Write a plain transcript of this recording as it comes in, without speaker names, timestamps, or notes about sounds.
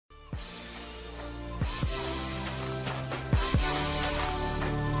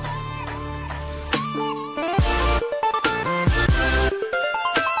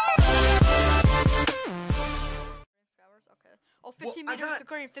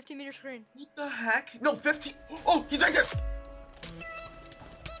screen. 15-meter screen. What the heck? No, 15. Oh, he's right there.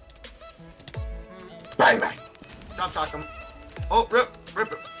 Bang, bang. Drop shot him. Oh, rip.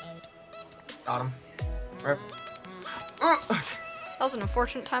 Got him. Rip. That was an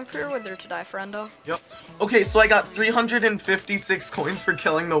unfortunate time for your wither to die, friendo. Yep. Okay, so I got 356 coins for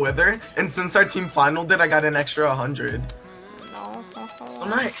killing the wither, and since our team finaled it, I got an extra 100. No. So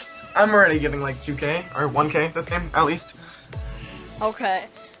nice. I'm already getting like 2k or 1k this game at least. Okay.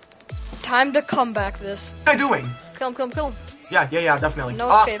 Time to come back this. What am I doing? Kill him. Yeah, definitely. No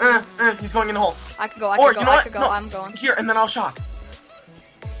escaping. He's going in the hole. I could go. I could go. No, I'm going. Here, and then I'll shock.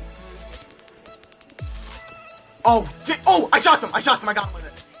 Oh, I shocked him. I got him with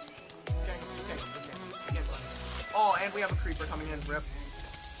it. Okay. Oh, and we have a creeper coming in. Rip.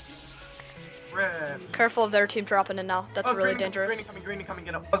 Careful of their team dropping in now. That's really dangerous. Greeny coming,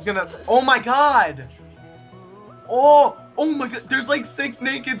 get up. I was gonna. Oh my god. Oh my god. There's like 6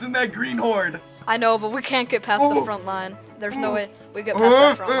 nakeds in that green horde. I know, but we can't get past the front line. There's no way we get past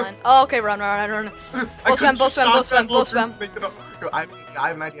that front line. Oh, okay, run. Both spam. Make it up. Yo, I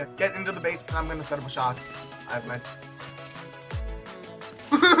have an idea. Get into the base, and I'm gonna set up a shock. I have an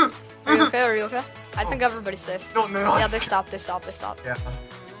idea. Are you okay? I think everybody's safe. No. Yeah, they stopped. Yeah,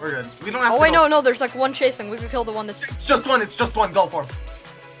 we're good. We don't have to. Oh wait, no. There's like one chasing. We could kill the one that's. It's just one. Go for him.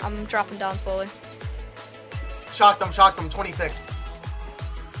 I'm dropping down slowly. Shocked him. 26.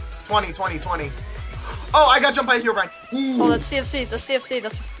 20. Oh, I got jumped by a hero, Brian. Oh, that's CFC.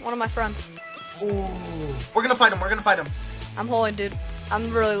 That's one of my friends. Ooh. We're gonna fight him. I'm holding, dude. I'm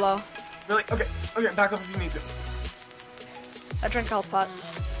really low. Really? Okay, back up if you need to. I drink health pot.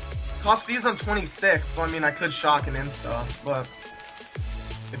 Top C is on 26, so I mean I could shock and insta, but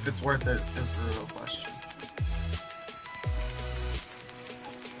if it's worth it is the real question.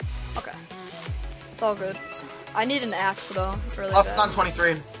 Okay. It's all good. I need an axe though, really Top bad. is on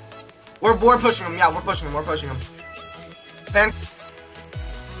 23. We're pushing him, we're pushing him. Pan.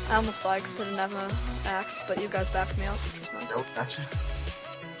 I almost died because I didn't have an axe, but you guys backed me up, which was nice. Nope, gotcha.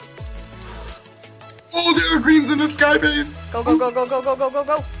 Oh, there are greens in the sky base! Go.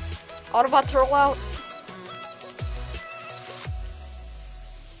 Autobots roll out.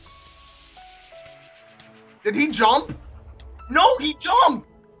 Did he jump? No, he jumped!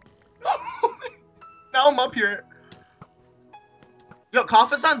 Now I'm up here. Yo,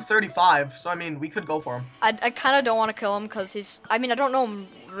 Koff is on 35, so I mean, we could go for him. I kind of don't want to kill him because I don't know him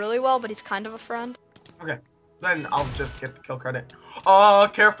really well, but he's kind of a friend. Okay, then I'll just get the kill credit.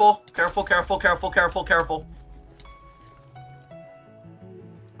 Careful.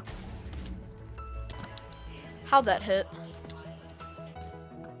 How'd that hit?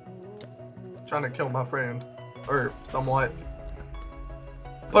 Trying to kill my friend. Or somewhat.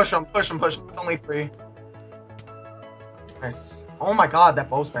 Push him. It's only 3. Nice. Oh my god, that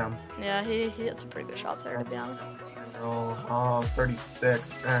bow spam. Yeah, he hit some pretty good shots there, to be honest. Oh,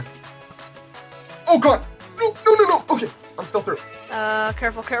 36. Oh god! No. Okay, I'm still through.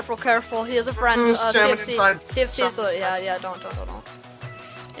 Careful. He is a friend. CFC is a, yeah, don't.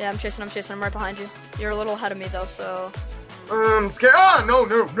 Yeah, I'm chasing him right behind you. You're a little ahead of me though, so. I'm scared. No.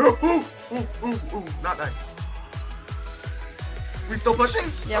 Ooh, not nice. We still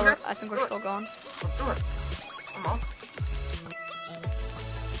pushing? Yeah, okay. I think we're still going. Let's do it. Come on.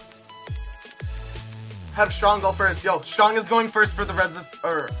 Have Strong go first. Yo, Strong is going first for the resist,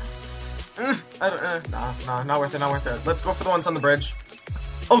 or... Nah, not worth it. Let's go for the ones on the bridge.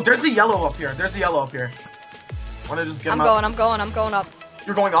 Oh, there's a yellow up here. Wanna just get him up? I'm going up.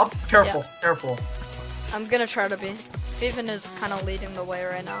 You're going up? Careful. I'm gonna try to be. Feven is kind of leading the way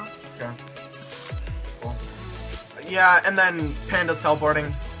right now. Okay. Cool. Yeah, and then Panda's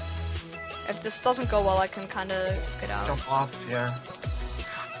teleporting. If this doesn't go well, I can kind of get out. Jump off, yeah.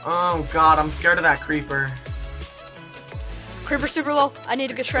 Oh god, I'm scared of that creeper. Creeper super low. I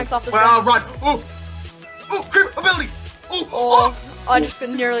need to get strength off this guy. Run! Ooh, creeper ability! Oh, I just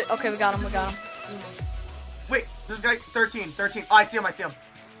nearly. Okay, we got him. Wait, there's a guy 13. Oh, I see him.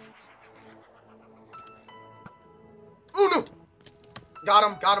 Oh no! Got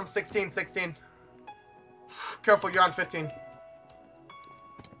him. 16. Careful, you're on 15.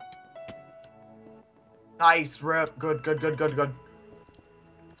 Nice, rip. Good.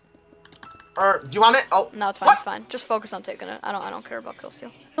 Do you want it? Oh. No, it's fine. It's fine. Just focus on taking it. I don't care about kill steal.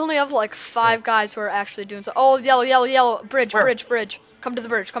 We only have like 5 guys who are actually doing so. Oh, yellow. Bridge. Come to the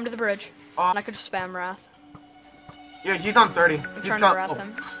bridge. And I could just spam Wrath. Yeah, he's on 30. I'm trying to Wrath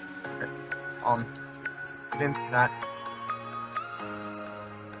him. Okay. I didn't see that.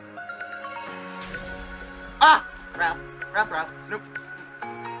 Ah! Wrath. Nope.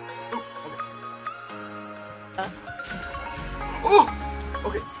 Okay.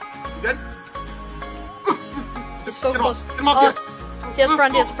 He's so close. Get him off here. He has a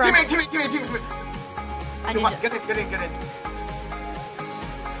friend, he has a friend. Teammate. I need Get in.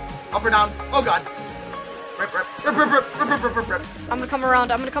 Up or down? Oh god. Rip. I'm gonna come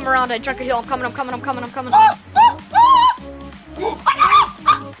around. I drank a heal. I'm coming.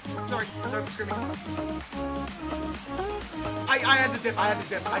 Sorry for screaming. I had to dip.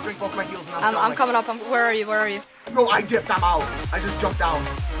 I drank both my heals and I'm coming up. Where are you? No, I dipped. I'm out. I just jumped down.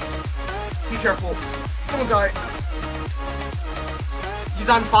 Be careful. Don't die. He's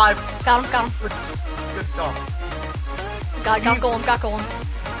on 5. Got him. Good stuff. Got golem.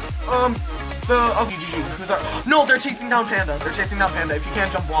 No, they're chasing down Panda. If you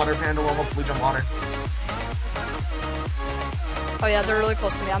can't jump water, Panda will hopefully jump water. Oh yeah, they're really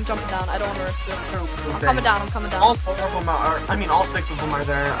close to me. I'm jumping down. I don't want to risk this. I'm coming down. All 4 of them all 6 of them are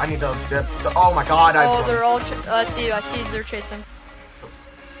there. I need to dip. Oh my god. Oh, they're all. I see you. They're chasing.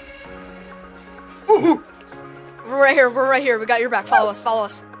 Woohoo! We're right here. We got your back. Follow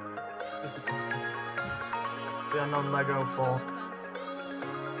us. Yeah, no Lego full.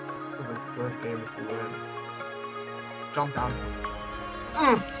 This is a good game if we win. Jump down.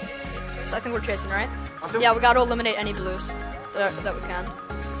 So I think we're chasing, right? Yeah, we gotta eliminate any blues that we can.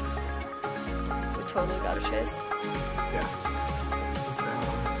 We totally gotta chase. Yeah.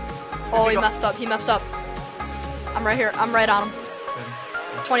 Oh, he messed up. I'm right here. I'm right on him.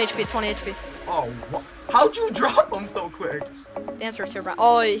 20 HP. Oh, what? How'd you drop him so quick? The answer is here, Brian.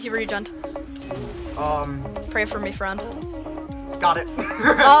 Oh, he regened. Pray for me, friend. Got it.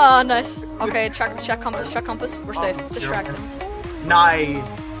 Ah, nice. Okay, check compass. We're safe. Distract him.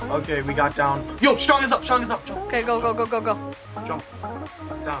 Nice. Okay, we got down. Yo, strong is up. Jump. Okay, go. Jump.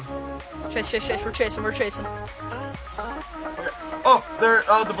 Down. Chase. We're chasing. Okay. Oh, there.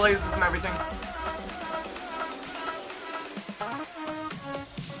 The blazes and everything.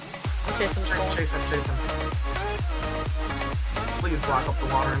 I'm chasing this goal. Chase him. Please block up the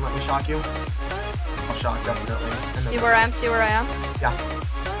water and let me shock you. I'll shock, definitely. See where I am? Yeah.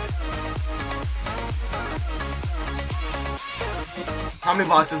 How many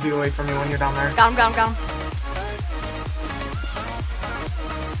boxes are you away from me when you're down there? Got him.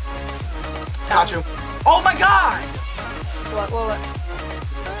 Got you. Oh my god! What?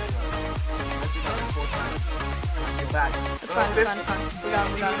 It's fine.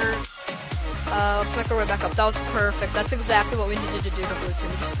 We got him. Let's make our way back up. That was perfect. That's exactly what we needed to do to blue team.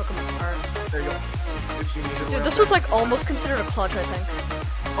 We just took them apart. There you go. Dude, this was like almost considered a clutch, I think.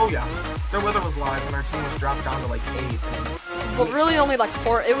 Oh yeah. Their weather was live and our team was dropped down to like 8. But really only like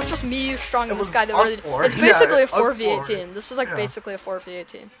 4. It was just me, you, Strong, and this guy that really... Four. It's basically a us 4v18. This is like basically a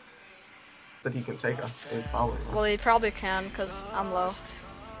 4v18. That he can take us. He's following us. Well, he probably can, because I'm low.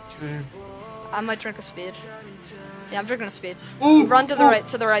 I might drink a speed. Yeah, I'm drinking a speed. Ooh, run to the right.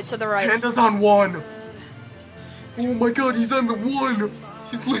 Panda's on 1. Oh my god, he's on the 1.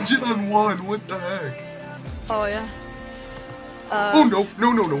 He's legit on 1. What the heck? Oh yeah. Oh no.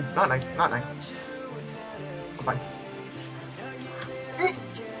 Not nice. I'm fine.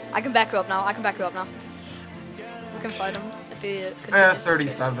 I can back you up now. We can fight him if he continues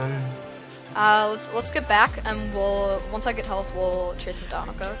 37. Let's get back and once I get health, we'll chase him down.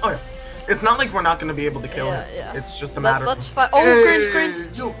 Okay. Oh yeah. It's not like we're not gonna be able to kill him. Yeah. It's just a matter. Let's fight. Oh, greens.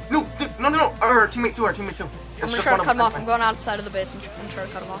 Yo, no. Our teammate too. I'm gonna try to cut him off. I'm going outside of the base. I'm gonna try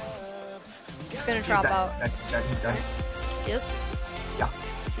to cut him off. He's gonna drop out. He's dead. He is? Yeah.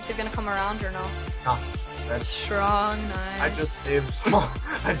 Is he gonna come around or no? Nah. That's Strong, nice. I just saved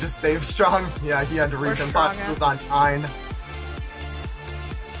Strong. Yeah, he had to reach him. Thought he was on 9.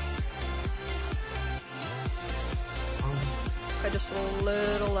 Okay, just a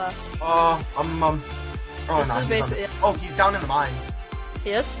little left. Oh, this is basically. Oh, he's down in the mines. He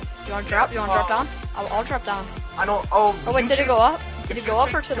is? You wanna drop? Drop down? I'll drop down. I don't. Oh wait, did he go up? Did he go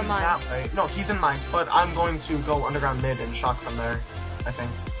up or to the mines? No, he's in mines, but I'm going to go underground mid and shock from there, I think.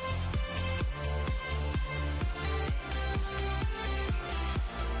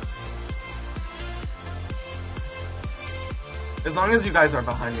 As long as you guys are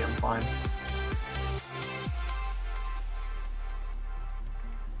behind me, I'm fine.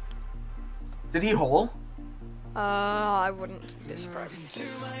 Did he hole? I wouldn't be surprised.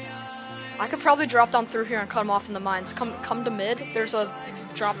 I could probably drop down through here and cut him off in the mines. Come to mid. There's a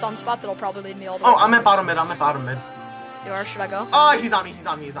drop down spot that'll probably lead me all the way. Oh, I'm at bottom mid. You are? Should I go? Oh, he's on me.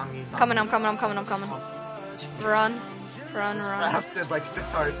 Coming. I'm Run. I have to like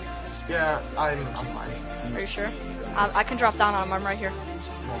 6 hearts. Yeah, I'm fine. Are you sure? I can drop down on him. I'm right here.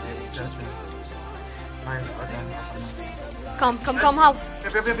 Nice. Okay. Come, how?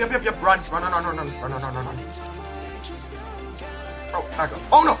 Yep. Run. Oh, back up.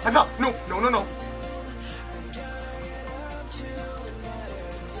 Oh no, I fell. No.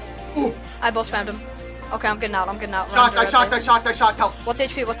 Ooh. I both spammed him. Okay, I'm getting out. I'm getting out. Shocked, I shocked, help. What's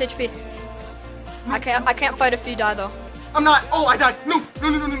HP? What's HP? I can't fight if you die though. I'm not. Oh, I died. No.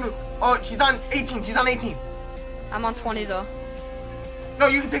 Oh, he's on 18. He's on 18. I'm on 20 though. No,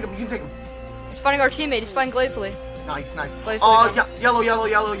 you can take him. He's fighting our teammate. He's fighting Glazely. Nice. Glazely Oh, yeah, yellow.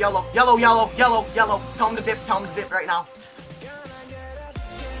 Tell him to dip right now.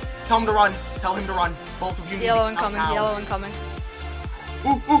 Tell him to run. Both of you need Yellow to come incoming. now. Yellow incoming.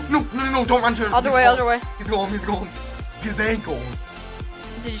 Ooh, no, don't run to him. Other way. He's going. His ankles.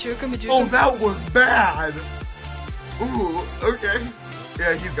 Did you shoot him? Oh, that was bad. Ooh, okay.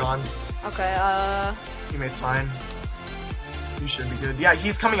 Yeah, he's gone. Okay, Teammate's fine. You should be good. Yeah,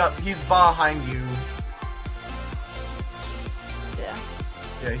 he's coming up. He's behind you. Yeah.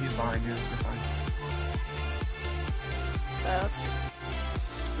 Yeah, he's behind you. You're fine.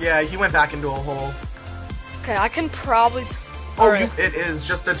 Yeah, he went back into a hole. Okay, I can probably... It is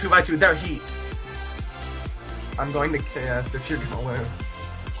just a 2x2. There, heat. I'm going to KS if you're gonna live.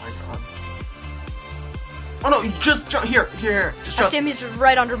 Oh my god. Oh no, just jump here. Just jump. I see him, he's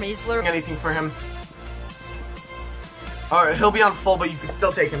right under me. He's literally... Anything for him. Alright, he'll be on full, but you can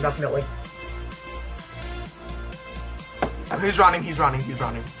still take him, definitely. He's running.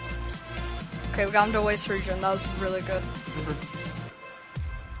 Okay, we got him to waste region. That was really good.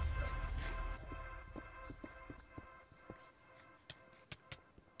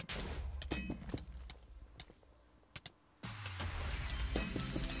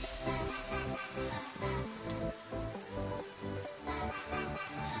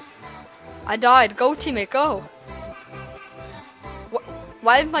 I died. Go, teammate, go.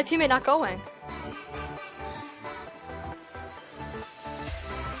 Why is my teammate not going?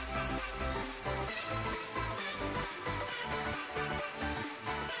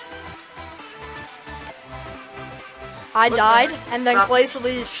 I died, and then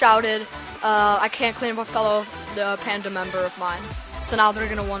Glazely shouted, I can't clean up a fellow Panda member of mine. So now they're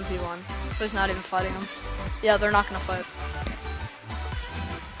gonna 1v1. So he's not even fighting him. Yeah, they're not gonna fight.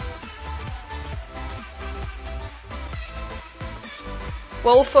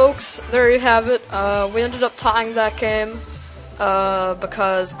 Well, folks, there you have it. We ended up tying that game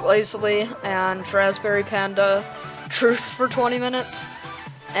because Glazely and Raspberry Panda truced for 20 minutes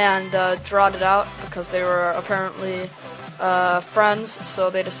and drawed it out because they were apparently friends,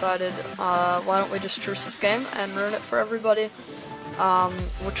 so they decided, why don't we just truce this game and ruin it for everybody,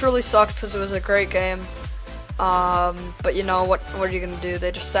 which really sucks because it was a great game, but you know, what are you gonna do?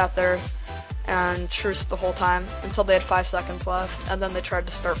 They just sat there and truced the whole time until they had 5 seconds left, and then they tried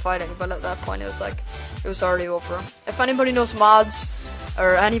to start fighting, but at that point it was already over. If anybody knows mods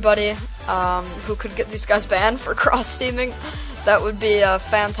or anybody who could get these guys banned for cross-teaming, that would be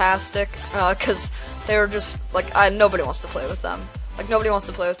fantastic, because they were just like, nobody wants to play with them. Like, nobody wants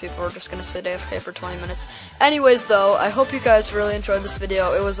to play with people who are just gonna sit AFK for 20 minutes. Anyways, though, I hope you guys really enjoyed this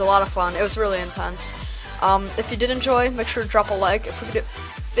video. It was a lot of fun. It was really intense. If you did enjoy, make sure to drop a like. If we could get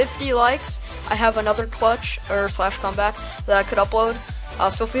 50 likes, I have another clutch or / comeback that I could upload.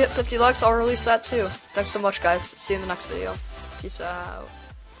 So if we hit 50 likes, I'll release that too. Thanks so much, guys. See you in the next video. Peace out.